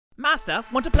Master,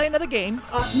 want to play another game?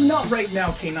 Not right now,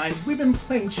 K9. We've been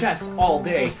playing chess all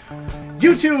day.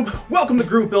 YouTube, welcome to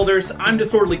Groove Builders. I'm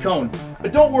Disorderly Cone.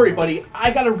 But don't worry, buddy,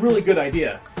 I got a really good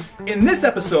idea. In this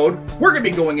episode, we're going to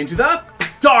be going into the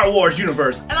Star Wars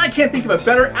universe, and I can't think of a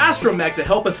better Astro mech to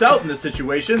help us out in this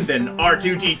situation than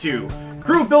R2D2.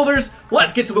 Groove Builders,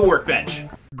 let's get to the workbench.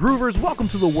 Groovers, welcome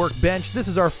to the workbench. This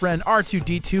is our friend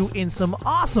R2D2 in some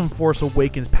awesome Force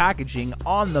Awakens packaging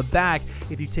on the back.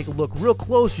 If you take a look real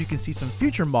close, you can see some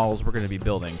future models we're going to be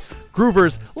building.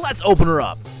 Groovers, let's open her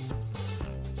up.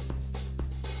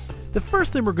 The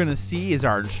first thing we're going to see is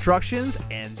our instructions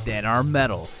and then our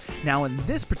metal. Now in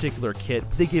this particular kit,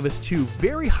 they gave us two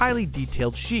very highly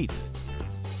detailed sheets.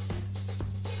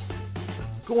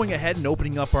 Going ahead and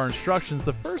opening up our instructions,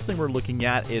 the first thing we're looking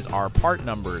at is our part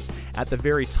numbers. At the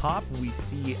very top, we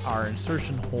see our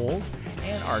insertion holes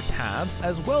and our tabs,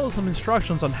 as well as some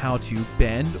instructions on how to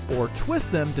bend or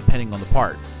twist them depending on the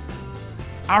part.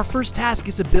 Our first task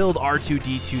is to build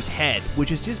R2D2's head,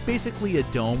 which is just basically a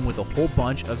dome with a whole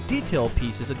bunch of detail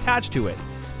pieces attached to it.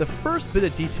 The first bit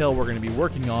of detail we're going to be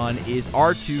working on is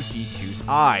R2D2's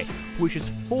eye, which is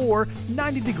 4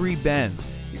 90-degree bends.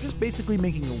 You're just basically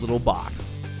making a little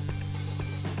box.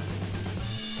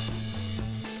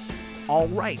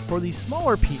 Alright, for these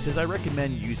smaller pieces, I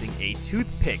recommend using a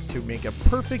toothpick to make a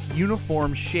perfect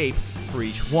uniform shape for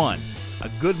each one. A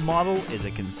good model is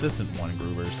a consistent one,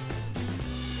 Groovers.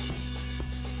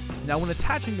 Now when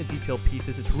attaching the detail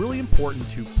pieces, it's really important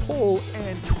to pull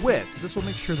and twist. This will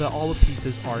make sure that all the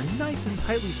pieces are nice and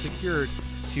tightly secured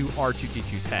to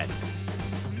R2D2's head.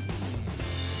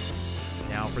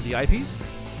 Now for the eyepiece.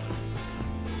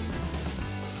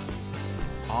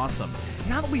 Awesome.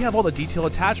 Now that we have all the detail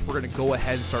attached, we're going to go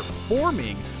ahead and start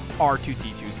forming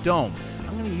R2D2's dome.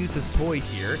 I'm going to use this toy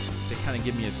here to kind of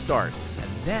give me a start, and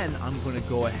then I'm going to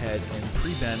go ahead and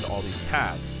pre-bend all these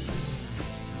tabs.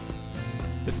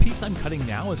 The piece I'm cutting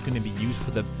now is going to be used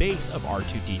for the base of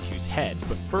R2D2's head,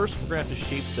 but first we're going to have to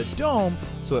shape the dome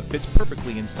so it fits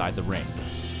perfectly inside the ring.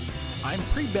 I'm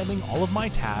pre-bending all of my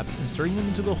tabs, inserting them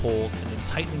into the holes, and then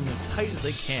tightening as tight as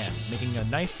they can, making a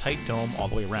nice tight dome all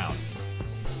the way around.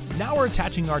 Now we're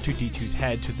attaching R2D2's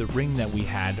head to the ring that we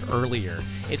had earlier.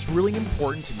 It's really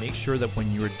important to make sure that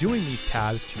when you are doing these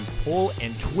tabs to pull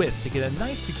and twist to get a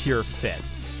nice secure fit.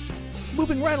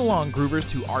 Moving right along, Groovers,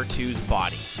 to R2's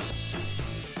body.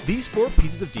 These 4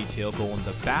 pieces of detail go on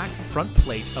the back front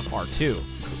plate of R2.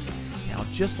 Now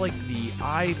just like the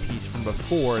eye piece from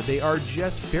before, they are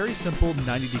just very simple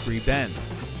 90-degree bends.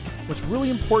 What's really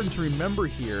important to remember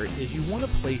here is you want to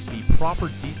place the proper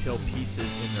detail pieces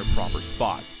in their proper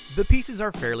spots. The pieces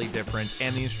are fairly different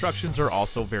and the instructions are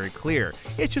also very clear.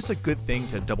 It's just a good thing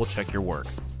to double check your work.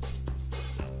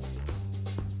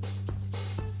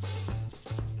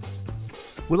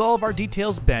 With all of our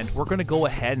details bent, we're going to go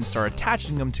ahead and start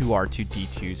attaching them to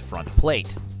R2D2's front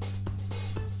plate.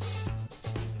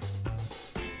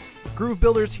 Groove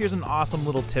Builders, here's an awesome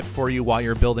little tip for you while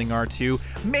you're building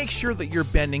R2. Make sure that you're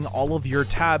bending all of your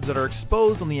tabs that are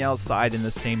exposed on the outside in the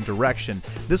same direction.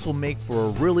 This will make for a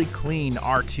really clean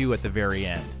R2 at the very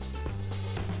end.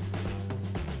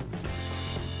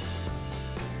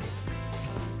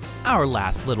 Our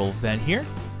last little vent here.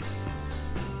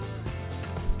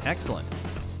 Excellent.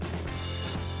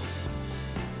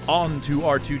 On to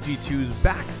R2D2's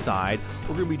backside,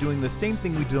 we're going to be doing the same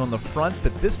thing we did on the front,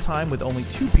 but this time with only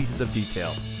 2 pieces of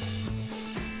detail.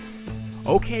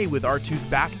 Okay, with R2's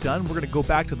back done, we're going to go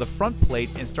back to the front plate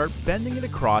and start bending it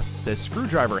across the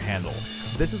screwdriver handle.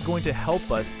 This is going to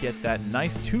help us get that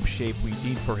nice tube shape we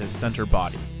need for his center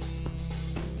body.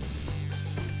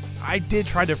 I did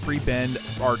try to free bend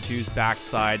R2's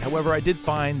backside, however I did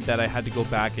find that I had to go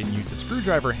back and use the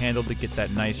screwdriver handle to get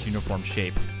that nice uniform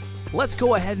shape. Let's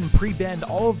go ahead and pre-bend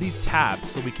all of these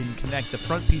tabs so we can connect the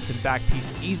front piece and back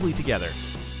piece easily together.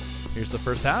 Here's the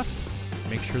first half.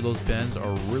 Make sure those bends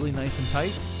are really nice and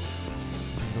tight.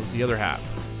 And goes the other half.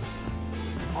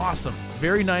 Awesome.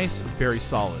 Very nice, very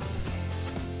solid.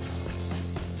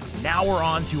 Now we're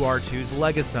on to R2's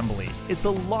leg assembly. It's a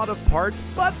lot of parts,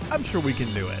 but I'm sure we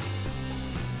can do it.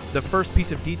 The first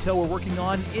piece of detail we're working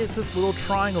on is this little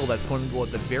triangle that's going to go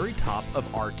at the very top of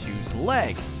R2's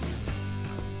leg.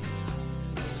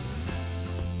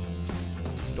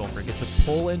 Don't forget to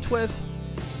pull and twist.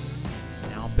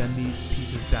 Now bend these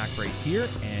pieces back right here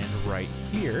and right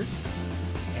here.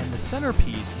 And the center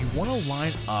piece, you want to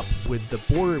line up with the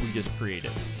border we just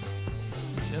created.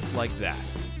 Just like that.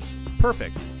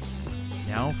 Perfect.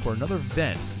 Now for another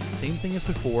vent, same thing as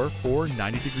before, 4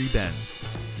 90-degree bends.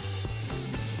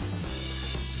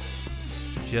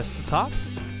 Just the top.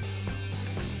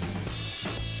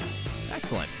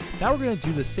 Excellent. Now we're going to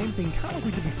do the same thing kind of like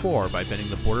we did before by bending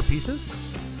the border pieces,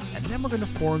 and then we're going to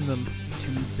form them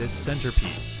to this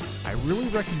centerpiece. I really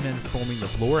recommend forming the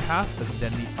lower half and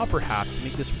then the upper half to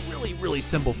make this really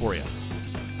simple for you.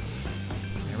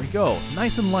 There we go,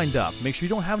 nice and lined up. Make sure you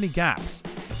don't have any gaps.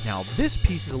 Now this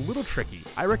piece is a little tricky.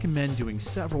 I recommend doing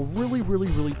several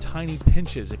really tiny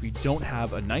pinches if you don't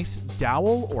have a nice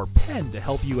dowel or pen to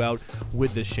help you out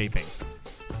with this shaping.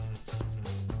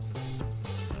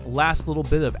 Last little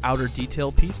bit of outer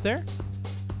detail piece there.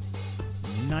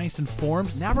 Nice and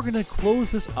formed. Now we're going to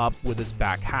close this up with this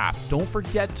back half. Don't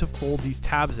forget to fold these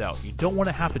tabs out. You don't want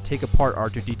to have to take apart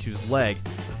R2D2's leg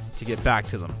to get back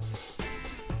to them.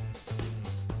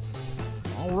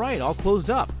 Alright, all closed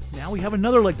up. Now we have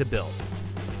another leg to build.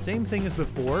 Same thing as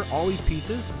before, all these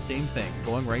pieces, same thing,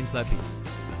 going right into that piece.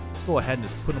 Let's go ahead and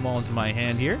just put them all into my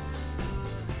hand here.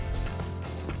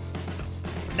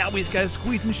 Now we just gotta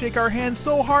squeeze and shake our hands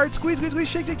so hard. Squeeze,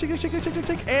 shake,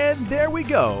 and there we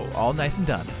go. All nice and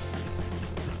done.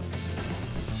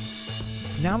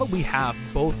 Now that we have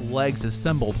both legs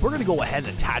assembled, we're gonna go ahead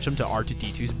and attach them to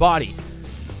R2D2's body.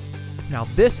 Now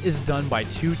this is done by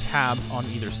 2 tabs on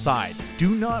either side.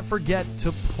 Do not forget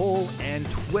to pull and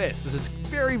twist. This is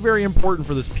very important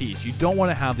for this piece. You don't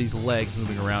want to have these legs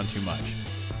moving around too much.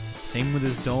 Same with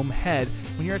this dome head.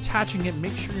 When you're attaching it,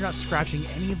 make sure you're not scratching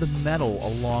any of the metal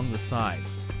along the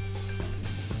sides.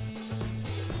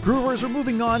 Groovers, are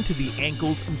moving on to the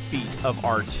ankles and feet of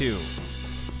R2.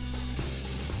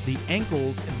 The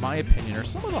ankles, in my opinion, are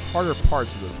some of the harder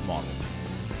parts of this model.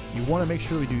 You want to make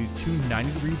sure we do these 2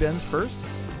 90-degree bends first.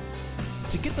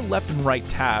 To get the left and right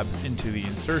tabs into the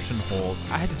insertion holes,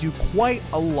 I had to do quite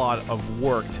a lot of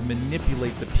work to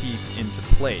manipulate the piece into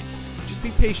place. Just be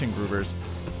patient, groovers.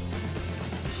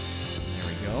 There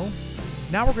we go.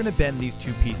 Now we're going to bend these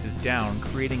 2 pieces down,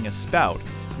 creating a spout,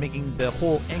 making the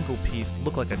whole ankle piece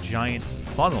look like a giant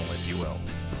funnel, if you will.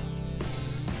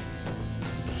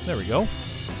 There we go.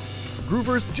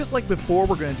 Groovers, just like before,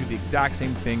 we're going to do the exact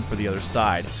same thing for the other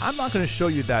side. I'm not going to show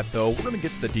you that though, we're going to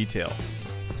get to the detail.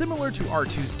 Similar to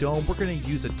R2's dome, we're going to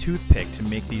use a toothpick to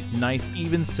make these nice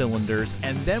even cylinders,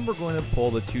 and then we're going to pull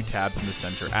the 2 tabs in the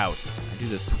center out. I do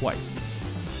this twice.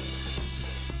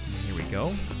 Here we go.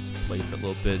 Just place that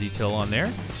little bit of detail on there,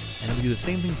 and then we do the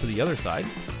same thing for the other side.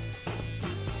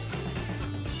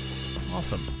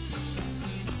 Awesome.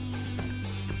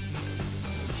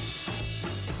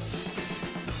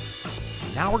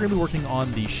 Now we're going to be working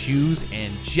on the shoes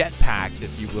and jetpacks,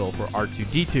 if you will, for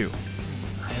R2D2.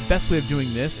 The best way of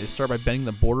doing this is start by bending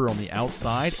the border on the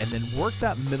outside and then work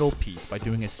that middle piece by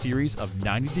doing a series of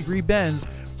 90-degree bends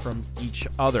from each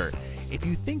other. If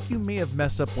you think you may have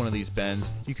messed up one of these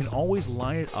bends, you can always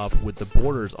line it up with the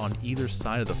borders on either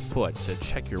side of the foot to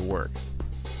check your work.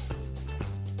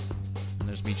 And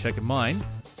there's me checking mine.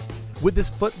 With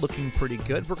this foot looking pretty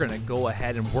good, we're going to go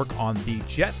ahead and work on the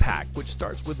jetpack, which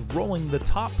starts with rolling the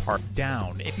top part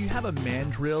down. If you have a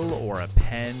mandrel or a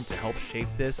pen to help shape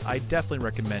this, I definitely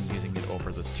recommend using it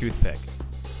over this toothpick.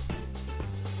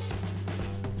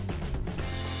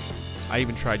 I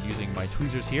even tried using my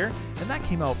tweezers here, and that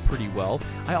came out pretty well.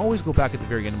 I always go back at the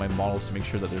very end of my models to make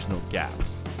sure that there's no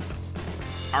gaps.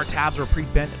 Our tabs are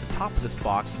pre-bent at the top of this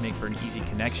box to make for an easy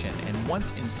connection, and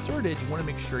once inserted, you want to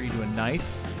make sure you do a nice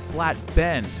flat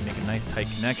bend to make a nice tight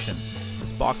connection.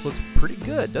 This box looks pretty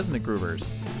good, doesn't it, groovers?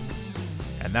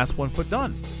 And that's 1 foot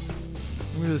done.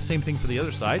 We'll do the same thing for the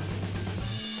other side.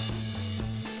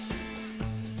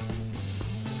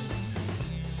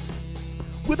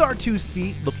 With our 2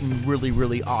 feet looking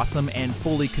really awesome and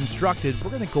fully constructed,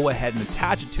 we're going to go ahead and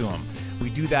attach it to them. We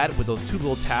do that with those 2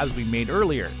 little tabs we made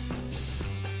earlier.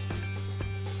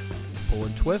 Pull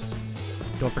and twist.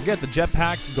 Don't forget the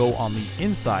jetpacks go on the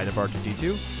inside of R2D2.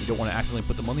 You don't want to accidentally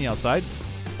put them on the outside.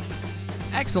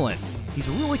 Excellent! He's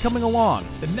really coming along.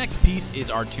 The next piece is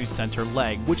our 2 center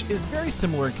leg, which is very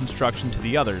similar in construction to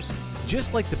the others.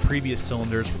 Just like the previous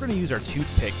cylinders, we're going to use our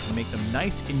toothpick to make them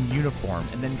nice and uniform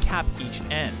and then cap each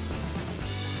end.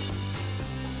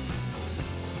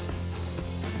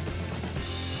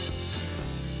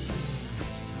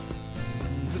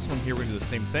 This one here, we're going to do the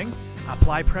same thing.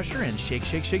 Apply pressure and shake.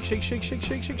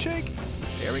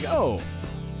 There we go.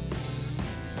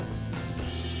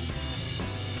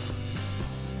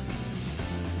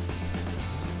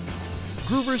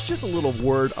 Groovers, just a little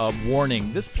word of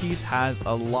warning. This piece has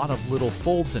a lot of little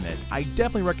folds in it. I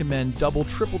definitely recommend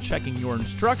triple checking your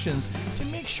instructions to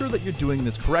make sure that you're doing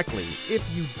this correctly. If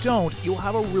you don't, you'll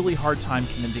have a really hard time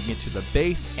connecting it to the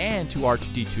base and to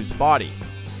R2D2's body.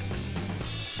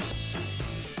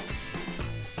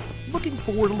 looking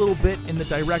forward a little bit in the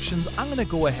directions, I'm going to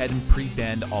go ahead and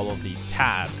pre-bend all of these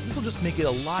tabs. This will just make it a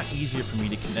lot easier for me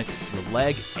to connect it to the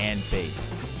leg and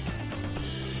base.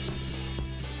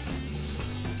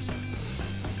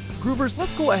 Groovers,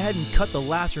 let's go ahead and cut the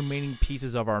last remaining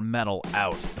pieces of our metal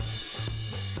out.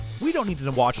 We don't need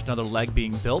to watch another leg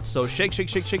being built, so shake, shake,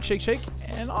 shake, shake, shake, shake,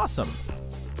 and awesome.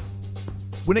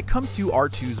 When it comes to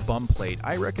R2's bum plate,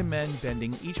 I recommend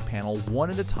bending each panel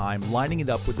one at a time, lining it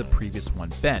up with the previous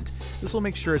one bent. This will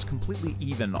make sure it's completely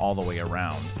even all the way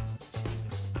around.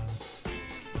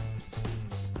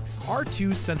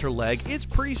 R2's center leg is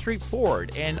pretty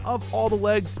straightforward, and of all the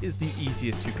legs is the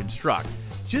easiest to construct.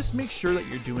 Just make sure that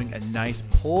you're doing a nice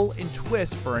pull and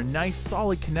twist for a nice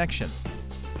solid connection.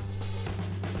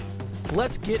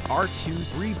 Let's get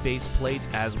R2's 3 base plates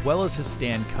as well as his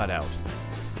stand cut out.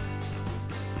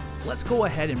 Let's go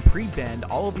ahead and pre-bend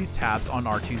all of these tabs on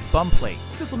R2's bum plate.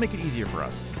 This will make it easier for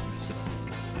us. So,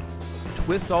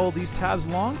 twist all of these tabs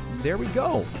along. There we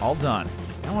go. All done.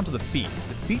 Now onto the feet.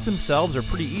 The feet themselves are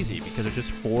pretty easy because they're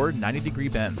just 4 90-degree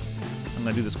bends. I'm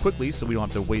going to do this quickly so we don't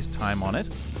have to waste time on it.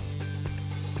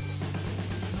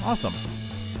 Awesome.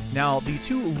 Now, the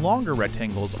 2 longer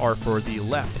rectangles are for the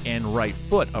left and right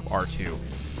foot of R2.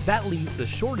 That leaves the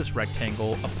shortest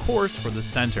rectangle, of course, for the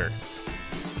center.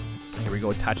 Here we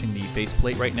go, attaching the base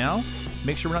plate right now.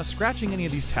 Make sure we're not scratching any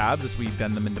of these tabs as we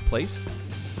bend them into place.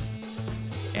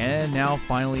 And now,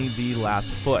 finally, the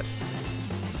last foot.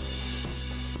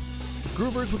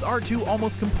 Groovers, with R2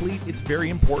 almost complete, it's very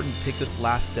important to take this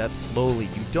last step slowly.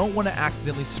 You don't want to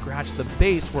accidentally scratch the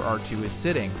base where R2 is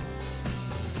sitting.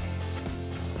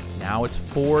 Now it's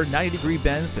 4 90-degree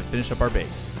bends to finish up our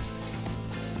base.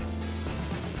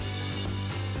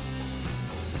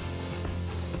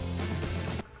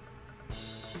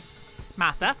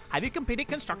 Master, have you completed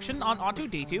construction on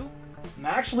R2D2?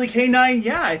 Actually, K9,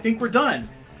 yeah, I think we're done.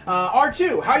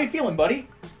 R2, how are you feeling, buddy?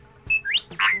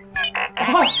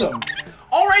 Awesome!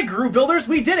 Alright, Groove Builders,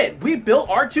 we did it! We built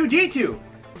R2D2!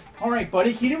 Alright,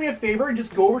 buddy, can you do me a favor and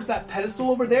just go over to that pedestal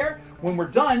over there? When we're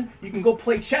done, you can go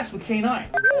play chess with K9.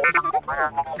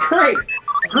 Great!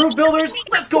 Groove Builders,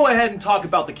 let's go ahead and talk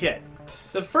about the kit.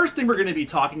 The first thing we're going to be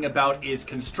talking about is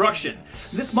construction.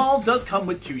 This model does come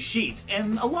with 2 sheets,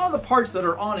 and a lot of the parts that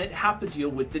are on it have to deal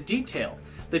with the detail.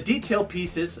 The detail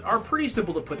pieces are pretty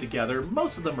simple to put together,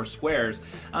 most of them are squares,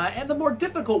 and the more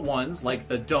difficult ones, like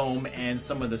the dome and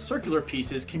some of the circular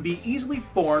pieces, can be easily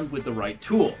formed with the right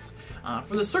tools.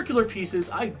 For the circular pieces,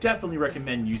 I definitely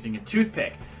recommend using a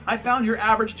toothpick. I found your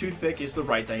average toothpick is the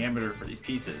right diameter for these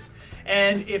pieces.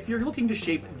 And if you're looking to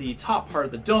shape the top part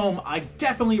of the dome, I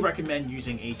definitely recommend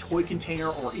using a toy container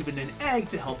or even an egg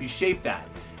to help you shape that.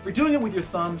 If you're doing it with your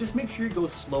thumb, just make sure you go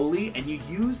slowly and you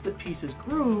use the piece's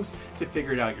grooves to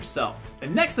figure it out yourself. The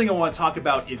next thing I want to talk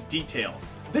about is detail.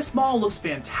 This model looks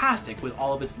fantastic with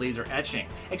all of its laser etching,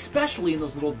 especially in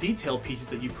those little detail pieces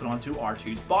that you put onto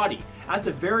R2's body. At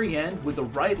the very end, with the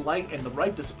right light and the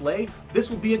right display, this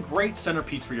will be a great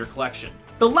centerpiece for your collection.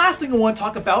 The last thing I want to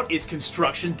talk about is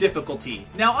construction difficulty.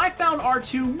 Now, I found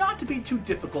R2 not to be too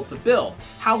difficult to build.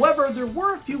 However, there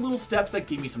were a few little steps that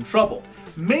gave me some trouble.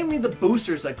 Mainly the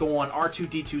boosters that go on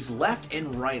R2D2's left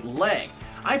and right leg.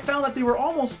 I found that they were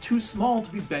almost too small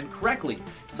to be bent correctly,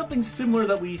 something similar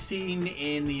that we've seen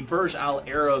in the Burj Al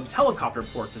Arab's helicopter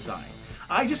port design.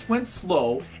 I just went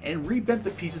slow and rebent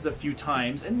the pieces a few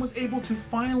times and was able to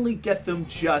finally get them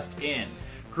just in.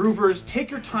 Groovers, take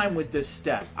your time with this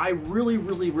step. I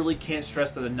really can't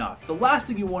stress that enough. The last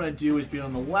thing you want to do is be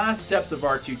on the last steps of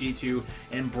R2D2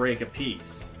 and break a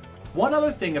piece. One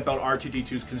other thing about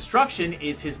R2D2's construction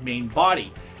is his main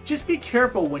body. Just be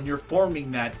careful when you're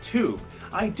forming that tube.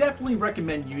 I definitely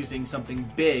recommend using something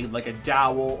big like a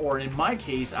dowel, or in my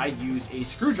case, I use a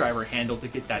screwdriver handle to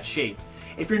get that shape.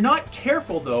 If you're not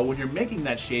careful though when you're making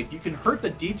that shape, you can hurt the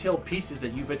detailed pieces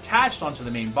that you've attached onto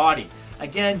the main body.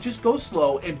 Again, just go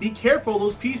slow and be careful of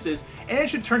those pieces and it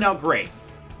should turn out great.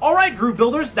 Alright, Groove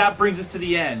Builders, that brings us to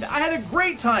the end. I had a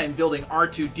great time building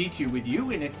R2D2 with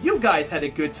you, and if you guys had a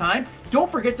good time,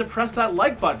 don't forget to press that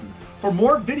like button. For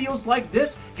more videos like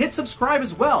this, hit subscribe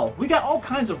as well. We got all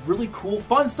kinds of really cool,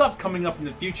 fun stuff coming up in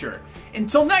the future.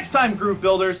 Until next time, Groove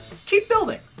Builders, keep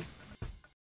building!